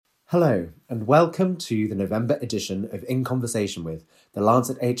Hello, and welcome to the November edition of In Conversation With, the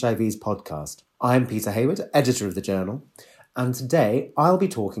Lancet HIV's podcast. I'm Peter Hayward, editor of the journal, and today I'll be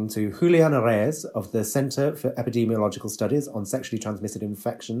talking to Juliana Reyes of the Centre for Epidemiological Studies on Sexually Transmitted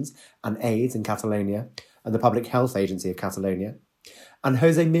Infections and AIDS in Catalonia and the Public Health Agency of Catalonia, and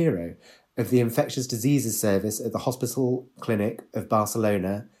José Miro of the Infectious Diseases Service at the Hospital Clinic of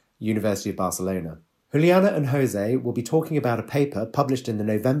Barcelona, University of Barcelona. Juliana and José will be talking about a paper published in the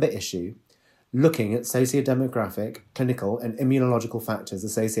November issue looking at sociodemographic, clinical and immunological factors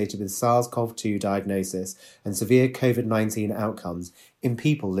associated with SARS-CoV-2 diagnosis and severe COVID-19 outcomes in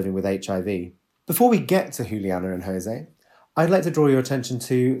people living with HIV. Before we get to Juliana and José, I'd like to draw your attention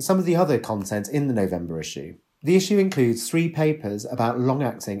to some of the other content in the November issue. The issue includes 3 papers about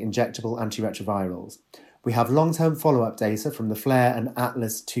long-acting injectable antiretrovirals. We have long-term follow-up data from the FLAIR and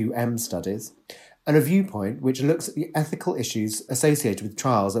Atlas 2M studies, and a viewpoint which looks at the ethical issues associated with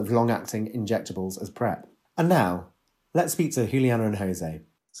trials of long-acting injectables as PrEP. And now, let's speak to Juliana and José.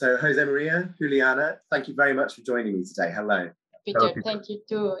 So, José Maria, Juliana, thank you very much for joining me today. Hello. Peter, thank you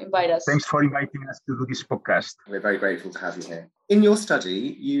to invite us. Thanks for inviting us to do this podcast. We're very grateful to have you here. In your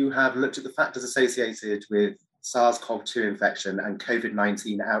study, you have looked at the factors associated with SARS-CoV-2 infection and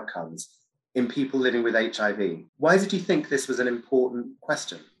COVID-19 outcomes in people living with HIV. Why did you think this was an important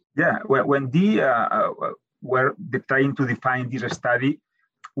question? Yeah, when they were trying to define this study,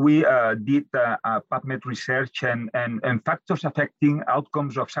 we did PubMed research and factors affecting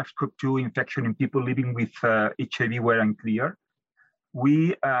outcomes of SARS-CoV-2 infection in people living with HIV were unclear.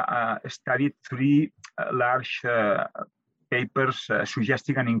 We studied 3 large papers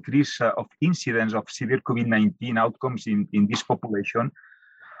suggesting an increase of incidence of severe COVID-19 outcomes in this population.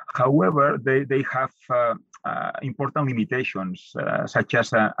 However, they have important limitations, such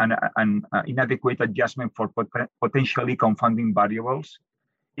as an inadequate adjustment for potentially confounding variables,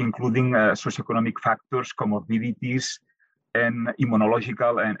 including socioeconomic factors, comorbidities, and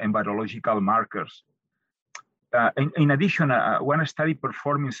immunological and virological markers. In addition, one study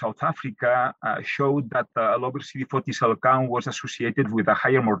performed in South Africa showed that a lower CD40 cell count was associated with a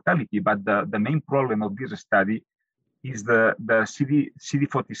higher mortality, but the main problem of this study is the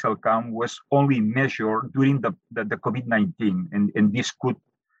CD40 cell count was only measured during the COVID-19, and this could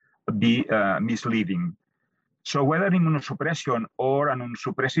be misleading. So whether immunosuppression or an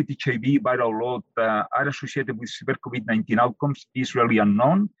unsuppressed HIV viral load are associated with severe COVID-19 outcomes is really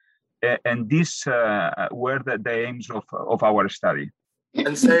unknown, and these were the aims of our study.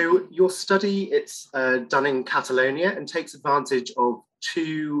 And so your study, it's done in Catalonia and takes advantage of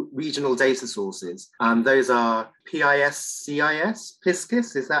 2 regional data sources. Those are PISCIS,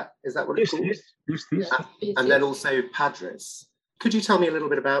 is that what it's called? Yes. And then also PADRIS. Could you tell me a little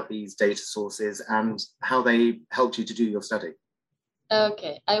bit about these data sources and how they helped you to do your study?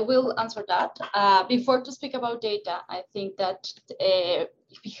 Okay, I will answer that. Before to speak about data, I think that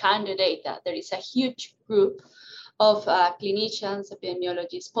behind the data, there is a huge group of clinicians,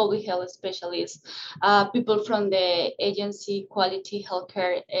 epidemiologists, public health specialists, people from the agency quality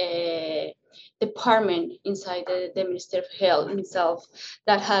healthcare department inside the Ministry of Health itself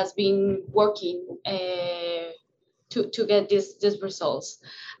that has been working to get these results.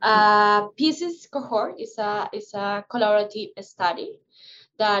 PISCIS cohort is a collaborative study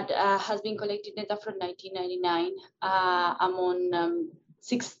that has been collecting data from 1999 among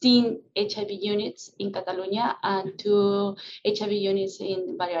 16 HIV units in Catalonia and 2 HIV units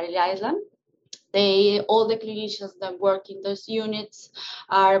in Balearic Island. All the clinicians that work in those units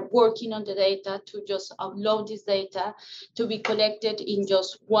are working on the data to just upload this data to be collected in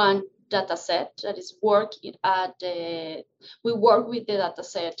just one data set that is we work with the data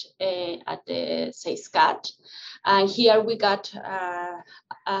set at the SACSCAT. And here we got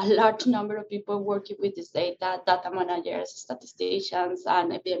a large number of people working with this data managers, statisticians,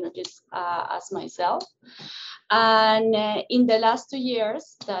 and epidemiologists as myself. And in the last 2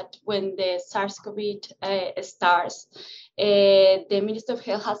 years, that when the SARS-CoV starts, the Ministry of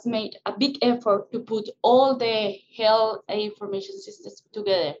Health has made a big effort to put all the health information systems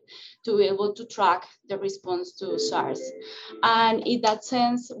together to be able to track the response to SARS. And in that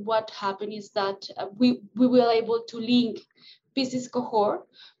sense, what happened is that we were able to link PISCIS cohort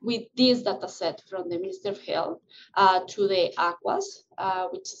with this data set from the Ministry of Health to the AQUAS,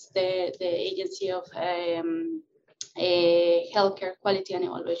 which is the agency of healthcare quality and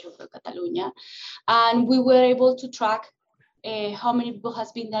evaluation for Catalonia. And we were able to track how many people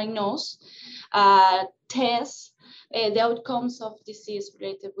has been diagnosed, tests, the outcomes of disease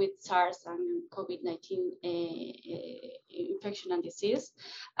related with SARS and COVID-19 infection and disease.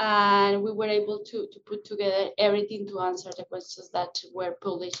 And we were able to put together everything to answer the questions that were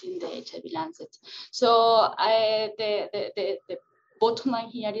published in the HIV Lancet. So the bottom line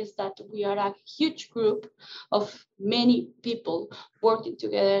here is that we are a huge group of many people working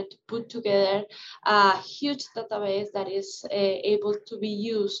together to put together a huge database that is able to be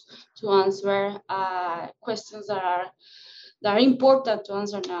used to answer questions that are important to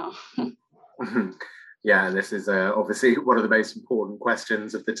answer now. Yeah, this is obviously one of the most important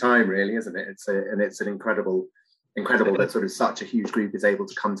questions of the time, really, isn't it? It's an incredible that sort of such a huge group is able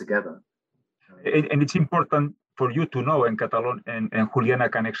to come together. And it's important for you to know, and Catalan and Juliana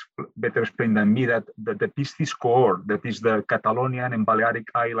can better explain than me, that the PISTIS cohort, that is the Catalonian and Balearic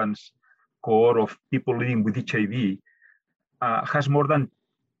Islands cohort of people living with HIV, has more than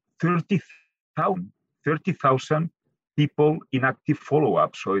 30,000 people in active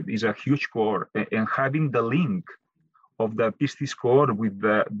follow-up. So it is a huge cohort, and having the link of the PISTIS cohort with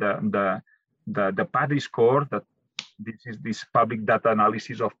the PARIS cohort, that this is this public data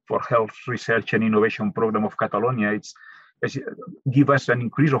analysis for health research and innovation program of Catalonia. It's give us an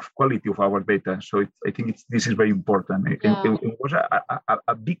increase of quality of our data. So I think this is very important. Yeah. It was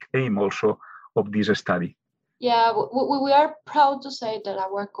a big aim also of this study. Yeah, we are proud to say that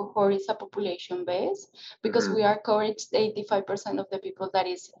our cohort is a population base, because we are covering 85% of the people that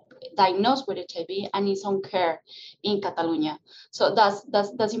is diagnosed with HIV and is on care in Catalonia. So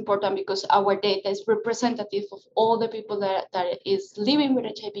that's important, because our data is representative of all the people that is living with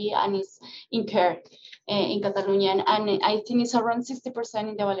HIV and is in care in Catalonia. And I think it's around 60%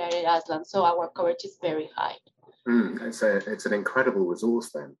 in the Balearic Islands. So our coverage is very high. It's an incredible resource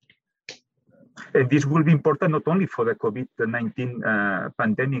then. And this will be important not only for the COVID-19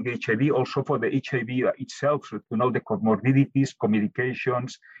 pandemic HIV, also for the HIV itself, so to know the comorbidities,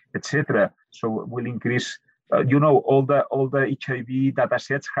 communications, etc. So will increase. All the HIV data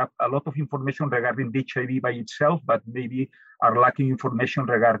sets have a lot of information regarding the HIV by itself, but maybe are lacking information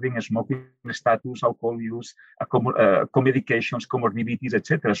regarding smoking status, alcohol use, communications, comorbidities,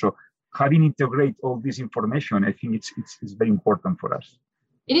 etc. So having integrate all this information, I think it's very important for us.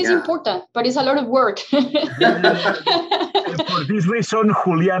 It is important, but it's a lot of work. And for this reason,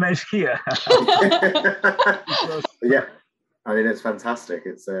 Juliana is here. Yeah, I mean, it's fantastic.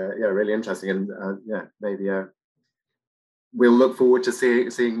 It's really interesting, and maybe we'll look forward to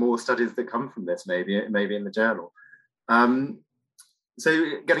seeing more studies that come from this. Maybe in the journal.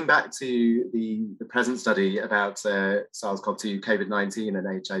 So getting back to the present study about SARS-CoV-2, COVID-19, and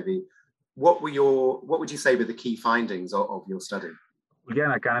HIV, what would you say were the key findings of your study?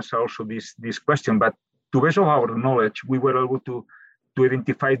 Juliana can answer also this question, but to the best of our knowledge, we were able to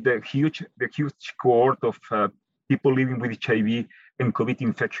identify the huge cohort of people living with HIV and COVID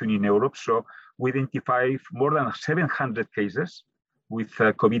infection in Europe. So we identified more than 700 cases with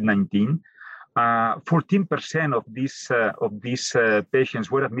COVID-19. 14% of these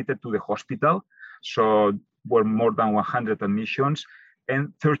patients were admitted to the hospital, so were more than 100 admissions,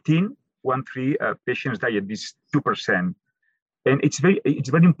 and 13 patients died. This is 2%. And it's very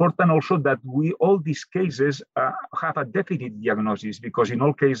important also that all these cases have a definite diagnosis, because in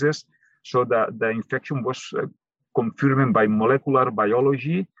all cases, so the infection was confirmed by molecular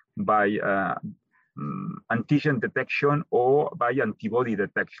biology, by antigen detection, or by antibody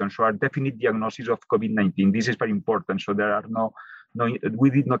detection. So a definite diagnosis of COVID-19. This is very important. So there are we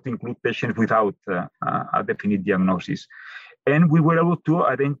did not include patients without a definite diagnosis. And we were able to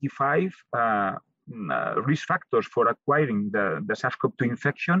identify risk factors for acquiring the SARS-CoV-2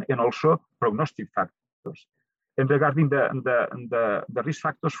 infection, and also prognostic factors. And regarding the risk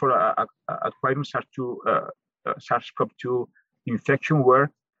factors for acquiring SARS-CoV-2 infection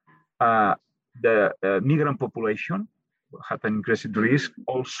were the migrant population had an increased risk,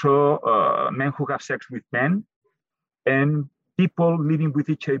 also men who have sex with men, and people living with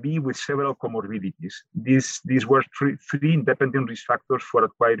HIV with several comorbidities. These were three independent risk factors for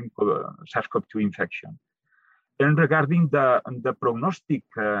acquiring SARS-CoV-2 infection. And regarding the prognostic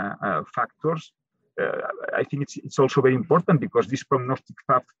factors, I think it's also very important, because these prognostic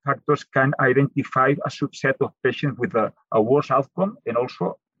factors can identify a subset of patients with a worse outcome, and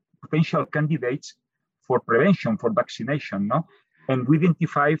also potential candidates for prevention, for vaccination. And we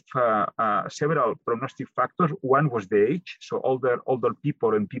identified several prognostic factors. One was the age, so older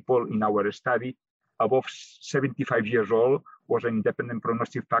people and people in our study above 75 years old was an independent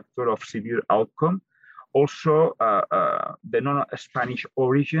prognostic factor of severe outcome. Also, the non-Spanish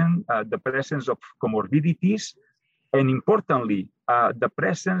origin, the presence of comorbidities, and importantly, the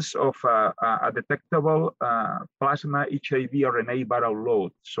presence of a detectable plasma HIV RNA viral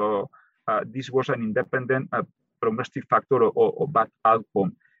load. So this was an independent prognostic factor or bad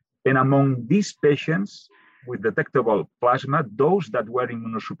outcome. And among these patients with detectable plasma, those that were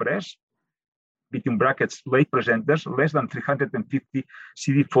immunosuppressed, between brackets, late presenters, less than 350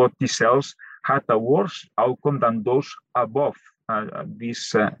 CD4 T cells had a worse outcome than those above these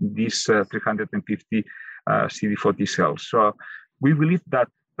 350 CD4 T cells. So we believe that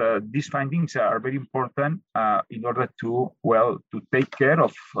these findings are very important in order to take care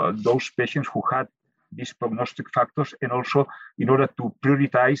of those patients who had these prognostic factors, and also in order to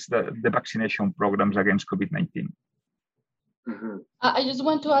prioritize the vaccination programs against COVID-19. Mm-hmm. I just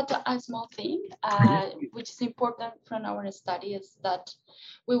want to add a small thing, which is important from our study, is that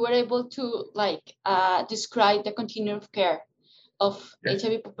we were able to describe the continuum of care of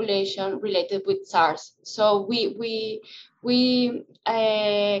HIV population related with SARS. So we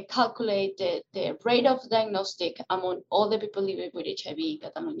calculated the rate of diagnostic among all the people living with HIV in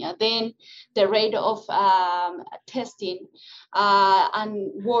Catalonia, then the rate of testing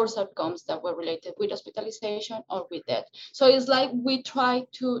and worse outcomes that were related with hospitalization or with death. So it's like we try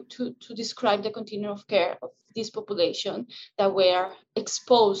to describe the continuum of care of this population that were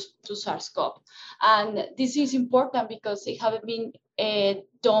exposed to SARS-CoV. And this is important because it haven't been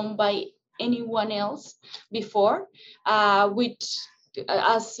done by anyone else before, which,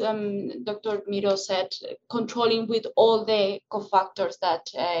 as Dr. Miro said, controlling with all the cofactors that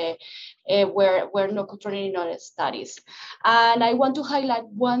were not controlling in other studies. And I want to highlight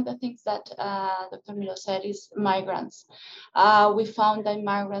one of the things that Dr. Miro said is migrants. We found that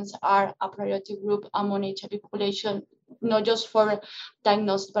migrants are a priority group among HIV population, not just for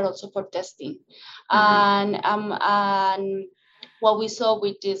diagnosis, but also for testing. Mm-hmm. And what we saw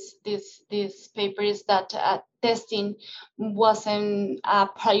with this paper is that testing wasn't a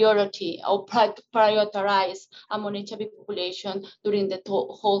priority or prioritized among HIV population during the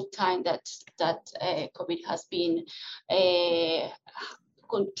whole time that COVID has been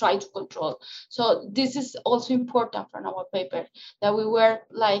try to control. So this is also important from our paper, that we were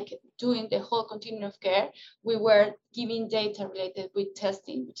doing the whole continuum of care. We were giving data related with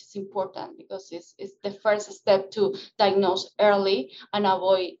testing, which is important because it's the first step to diagnose early and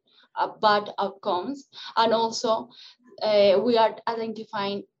avoid bad outcomes. And also we are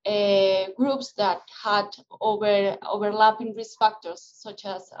identifying groups that had overlapping risk factors, such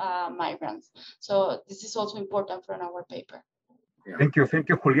as migrants. So this is also important from our paper. Yeah. Thank you,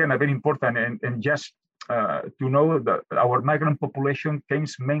 Juliana. Very important. And just to know that our migrant population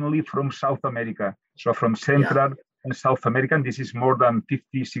comes mainly from South America. So from Central and South America, and this is more than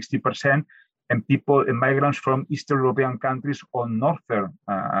 50-60%. And migrants from Eastern European countries or Northern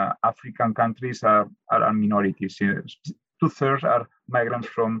African countries are minorities. 2/3 are migrants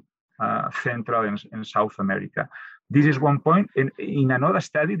from Central and South America. This is one point. And in another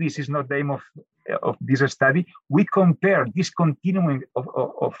study, this is not the aim of this study, we compare this continuum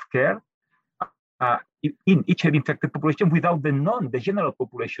of care in HIV infected population without the general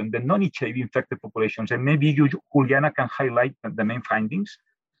population, the non-HIV infected populations. And maybe you, Juliana, can highlight the main findings.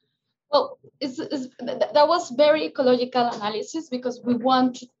 Well, that was very ecological analysis, because we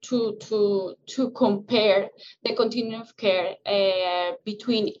want to compare the continuum of care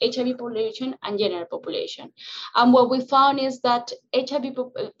between HIV population and general population. And what we found is that HIV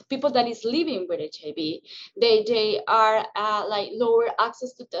people that is living with HIV, they are lower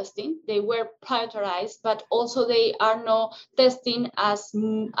access to testing. They were prioritized, but also they are not testing as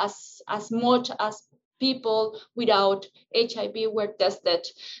much as people without HIV were tested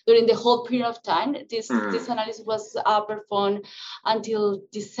during the whole period of time. This analysis was performed until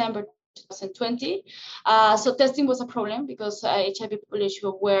December 2020. So testing was a problem because HIV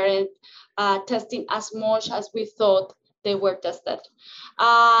population weren't testing as much as we thought they were tested.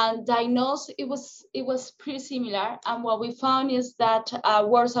 Diagnosed, it was pretty similar. And what we found is that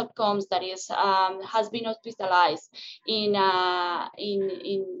worse outcomes, that is, has been hospitalized in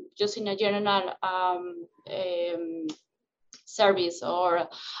just in a general service or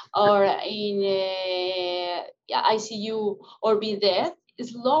in ICU or be dead,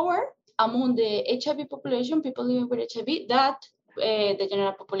 is lower among the HIV population, people living with HIV, than the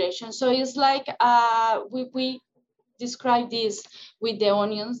general population. So it's like we describe this with the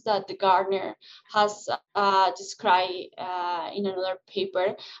onions that the Gardner has described in another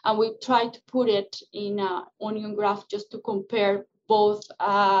paper, and we try to put it in an onion graph just to compare both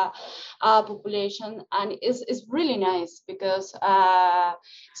population, and it's really nice because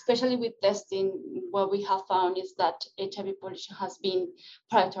especially with testing, what we have found is that HIV population has been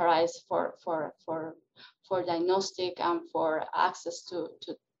prioritized for diagnostic and for access to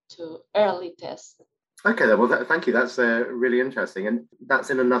early tests. Okay, well, thank you. That's really interesting. And that's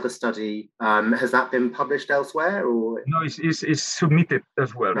in another study. Has that been published elsewhere? Or no, it's submitted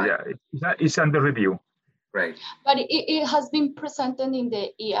as well. Right. Yeah, it's under review. Great. But it has been presented in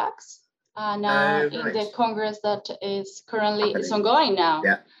the EACS in the Congress that is currently is ongoing now.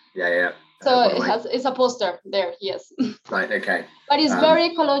 Yeah. So it's a poster there, yes. Right, okay. But it's very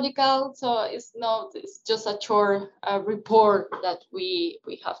ecological, so it's just a short report that we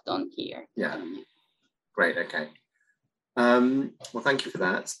have done here. Yeah. Great, okay. Well, thank you for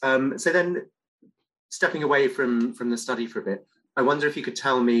that. So then, stepping away from the study for a bit, I wonder if you could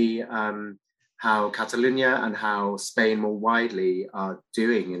tell me how Catalonia and how Spain more widely are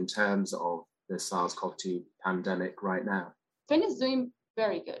doing in terms of the SARS-CoV-2 pandemic right now. Spain is doing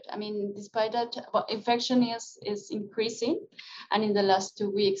very good. I mean, despite that, infection is increasing, and in the last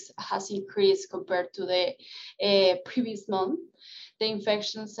 2 weeks has increased compared to the previous month. The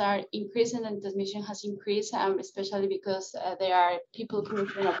infections are increasing and transmission has increased, especially because there are people coming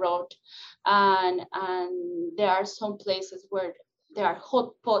from abroad, and there are some places where there are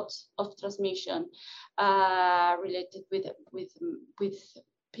hot spots of transmission related with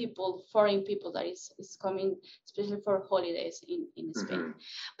people, foreign people that is coming, especially for holidays in Spain.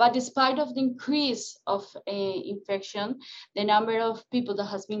 But despite of the increase of infection, the number of people that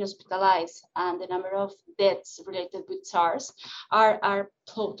has been hospitalized and the number of deaths related with SARS are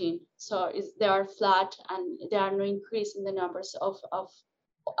plotting. So they are flat, and there are no increase in the numbers of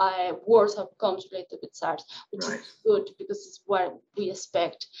worse outcomes related with SARS, which is good because it's what we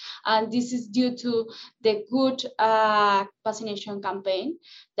expect. And this is due to the good vaccination campaign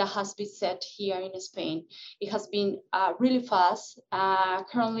that has been set here in Spain. It has been really fast.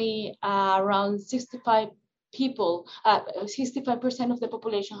 Currently, around 65% of the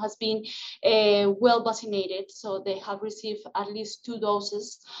population has been well vaccinated. So they have received at least 2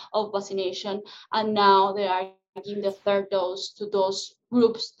 doses of vaccination, and now they are giving the 3rd dose to those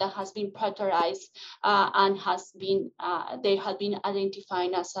groups that has been prioritized and has been they have been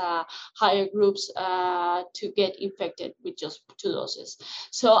identified as higher groups to get infected with just 2 doses.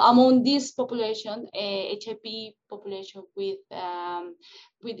 So among this population, HIV population with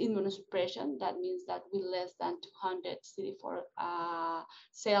immunosuppression, that means that with less than 200 CD4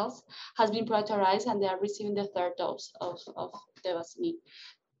 cells, has been prioritized, and they are receiving the 3rd dose of the vaccine.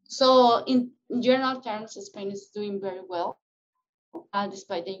 So in general terms, Spain is doing very well.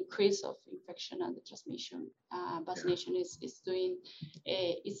 Despite the increase of infection and the transmission, vaccination is doing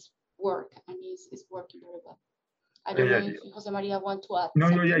its work, and is working very well. I don't know if Jose Maria want to add.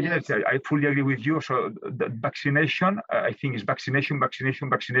 Yes, I fully agree with you. So the vaccination, I think, is vaccination.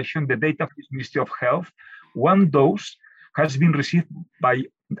 The data from the Ministry of Health, 1 dose has been received by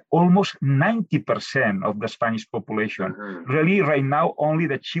almost 90% of the Spanish population. Really, right now, only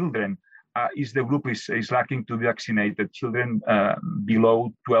the children is the group is lacking to be vaccinated, children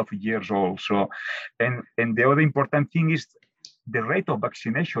below 12 years old. So, and the other important thing is the rate of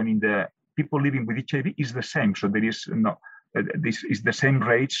vaccination in the people living with HIV is the same. So there is this is the same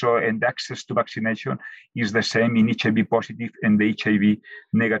rate. So, and the access to vaccination is the same in HIV positive and the HIV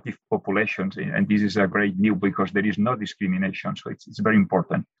negative populations. And this is a great news because there is no discrimination. So it's very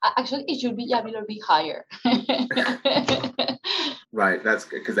important. Actually, it should be a little bit higher. Right, that's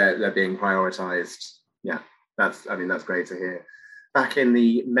good because they're being prioritized. Yeah, that's great to hear. Back in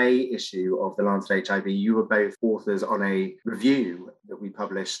the May issue of the Lancet HIV, you were both authors on a review that we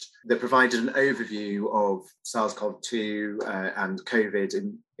published that provided an overview of SARS-CoV-2 and COVID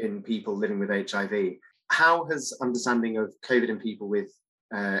in people living with HIV. How has understanding of COVID in people with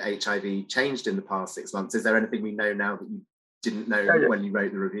HIV changed in the past 6 months? Is there anything we know now that you didn't know when you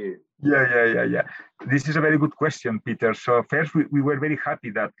wrote the review? Yeah. This is a very good question, Peter. So first, we were very happy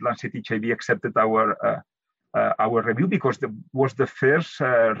that Lancet HIV accepted our review because it was the first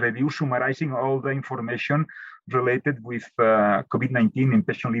review summarizing all the information related with COVID-19 in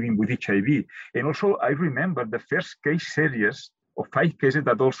patients living with HIV. And also, I remember the first case series of 5 cases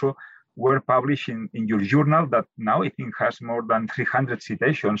that also were published in your journal that now I think has more than 300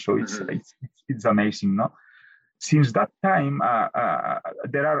 citations. So it's amazing, no? Since that time,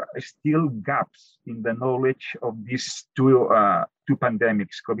 there are still gaps in the knowledge of these two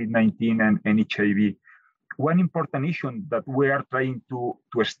pandemics, COVID-19 and HIV. One important issue that we are trying to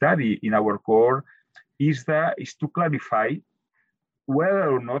study in our core is to clarify whether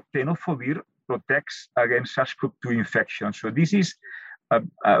or not tenofovir protects against SARS-CoV-2 infection. So this is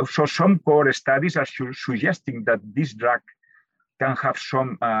so some core studies are suggesting that this drug can have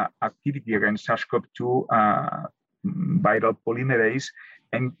some activity against SARS-CoV-2 viral polymerase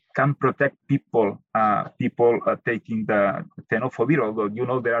and can protect people taking the tenofovir,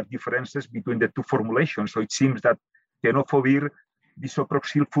 although there are differences between the two formulations. So it seems that tenofovir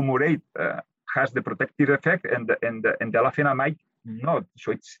disoproxyl fumarate has the protective effect, and the alafenamide not.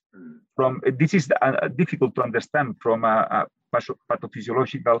 So it's this is difficult to understand from a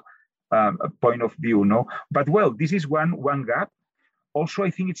pathophysiological point of view, no? But well, this is one gap. Also,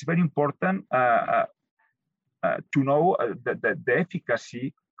 I think it's very important to know the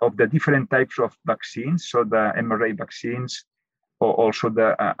efficacy of the different types of vaccines, so the mRNA vaccines, or also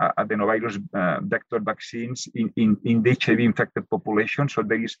the adenovirus vector vaccines in the HIV-infected population. So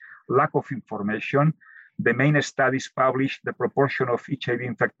there is lack of information. The main studies published, the proportion of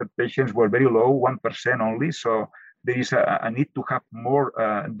HIV-infected patients were very low, 1% only. So there is a need to have more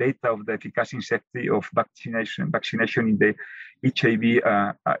data of the efficacy and safety of vaccination in the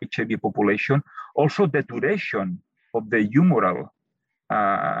HIV population. Also, the duration of the humoral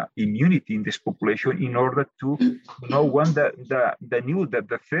immunity in this population, in order to know when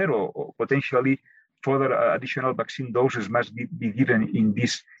the third or potentially further additional vaccine doses must be given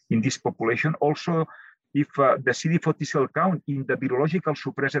in this population. Also, if the CD4 T cell count in the virological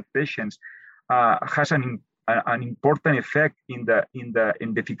suppressed patients has an important effect in the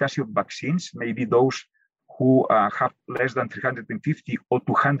efficacy of vaccines, maybe those who have less than 350 or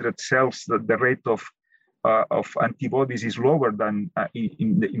 200 cells, the rate of antibodies is lower than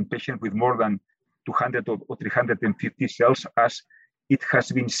in patients with more than 200 or 350 cells, as it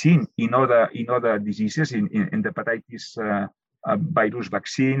has been seen in other diseases, in the hepatitis virus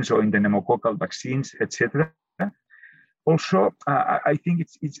vaccines or in the pneumococcal vaccines, etc. Also, I think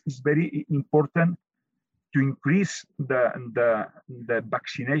it's very important to increase the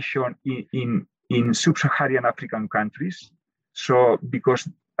vaccination in sub-Saharan African countries. So because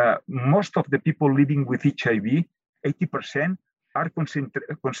most of the people living with HIV, 80%, are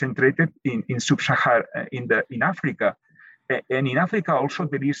concentrated in sub-Saharan, in Africa. And in Africa also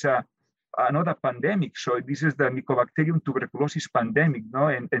there is another pandemic. So this is the Mycobacterium tuberculosis pandemic, no?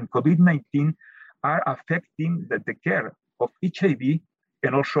 And COVID-19 are affecting the care of HIV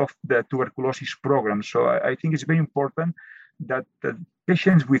and also of the tuberculosis program. So I think it's very important that the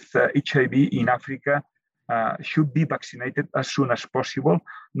patients with HIV in Africa should be vaccinated as soon as possible,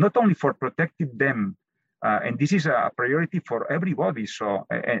 not only for protecting them, and this is a priority for everybody. So,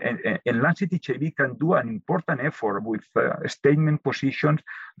 and Lancet HIV can do an important effort with statement positions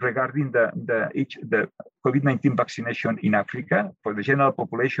regarding the COVID-19 vaccination in Africa for the general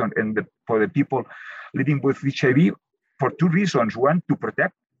population and for the people living with HIV, for two reasons. One, to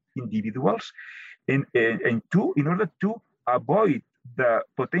protect individuals, and two, in order to avoid the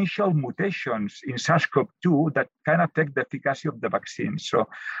potential mutations in SARS-CoV-2 that can affect the efficacy of the vaccine. So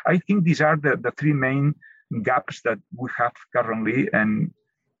I think these are the three main gaps that we have currently, and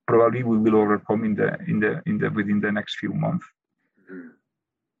probably we will overcome within the next few months.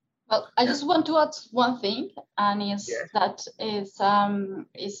 Well, I just want to add one thing, and that is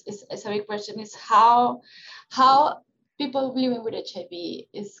a big question: is how people living with HIV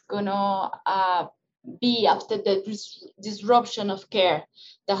is gonna be after the disruption of care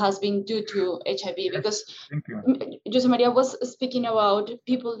that has been due to HIV. Because José María was speaking about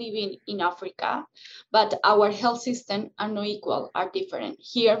people living in Africa, but our health system are not equal, are different.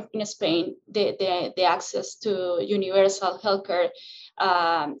 Here in Spain, the access to universal healthcare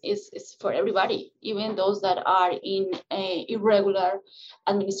is for everybody, even those that are in a irregular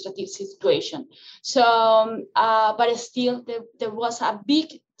administrative situation. So, but still there was a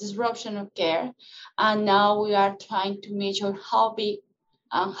big disruption of care, and now we are trying to measure how big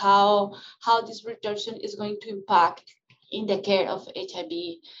and how this reduction is going to impact in the care of HIV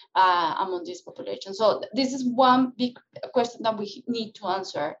among this population. So this is one big question that we need to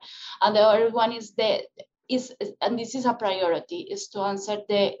answer, and the other one is and this is a priority, is to answer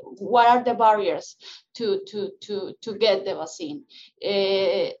what are the barriers to get the vaccine.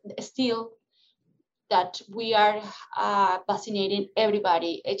 Still, that we are vaccinating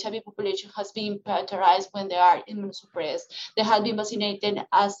everybody. HIV population has been prioritized when they are immunosuppressed. They have been vaccinated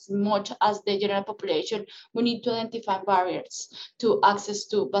as much as the general population. We need to identify barriers to access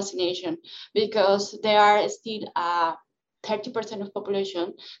to vaccination, because there are still 30% of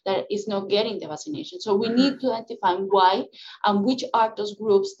population that is not getting the vaccination. So we need to identify why and which are those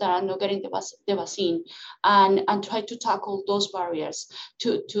groups that are not getting the vaccine, and try to tackle those barriers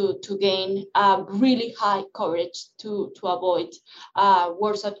to gain really high coverage to avoid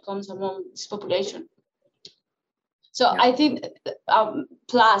worse outcomes among this population. So yeah. I think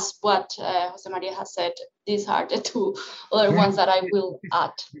plus what José María has said, these are the two other ones that I will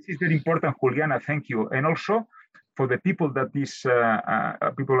add. This is very important, Juliana, thank you. And also, for the people that these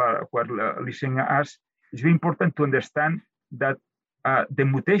people who are listening to us, it's very important to understand that the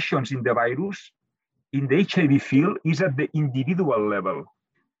mutations in the virus in the HIV field is at the individual level.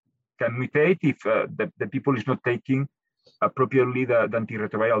 Can mutate if the people is not taking appropriately the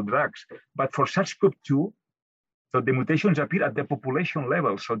antiretroviral drugs. But for SARS-CoV-2, so the mutations appear at the population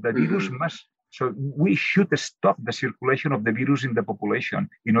level. So the virus so we should stop the circulation of the virus in the population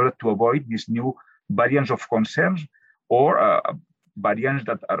in order to avoid these new variants of concerns or variants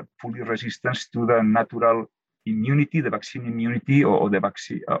that are fully resistant to the natural immunity, the vaccine immunity, or the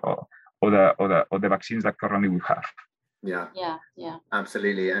vaccine or the vaccines that currently we have. Yeah,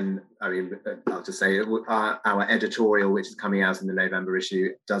 absolutely. And I mean, I'll just say our editorial, which is coming out in the November issue,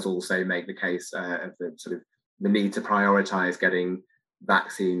 does also make the case of the sort of the need to prioritize getting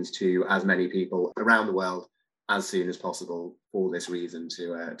vaccines to as many people around the world as soon as possible for this reason,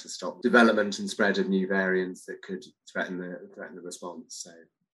 to stop development and spread of new variants that could threaten the response. So,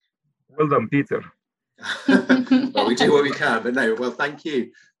 well done, Peter. Well, we do what we can, but no. Well, thank you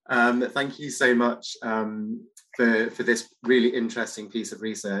so much for this really interesting piece of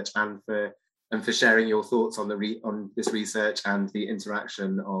research and for sharing your thoughts on this research and the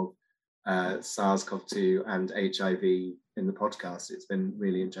interaction of SARS-CoV-2 and HIV in the podcast. It's been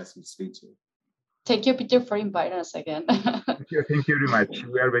really interesting to speak to you. Thank you, Peter, for inviting us again. Thank you very much.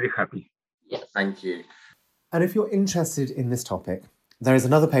 We are very happy. Yes. Thank you. And if you're interested in this topic, there is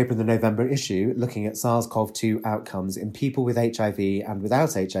another paper in the November issue looking at SARS-CoV-2 outcomes in people with HIV and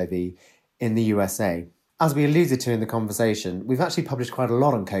without HIV in the USA. As we alluded to in the conversation, we've actually published quite a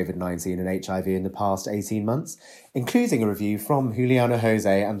lot on COVID-19 and HIV in the past 18 months, including a review from Juliana,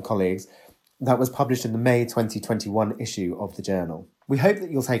 José and colleagues that was published in the May 2021 issue of the journal. We hope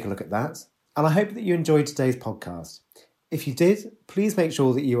that you'll take a look at that, and I hope that you enjoyed today's podcast. If you did, please make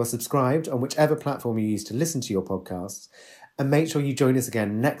sure that you are subscribed on whichever platform you use to listen to your podcasts, and make sure you join us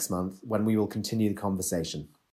again next month when we will continue the conversation.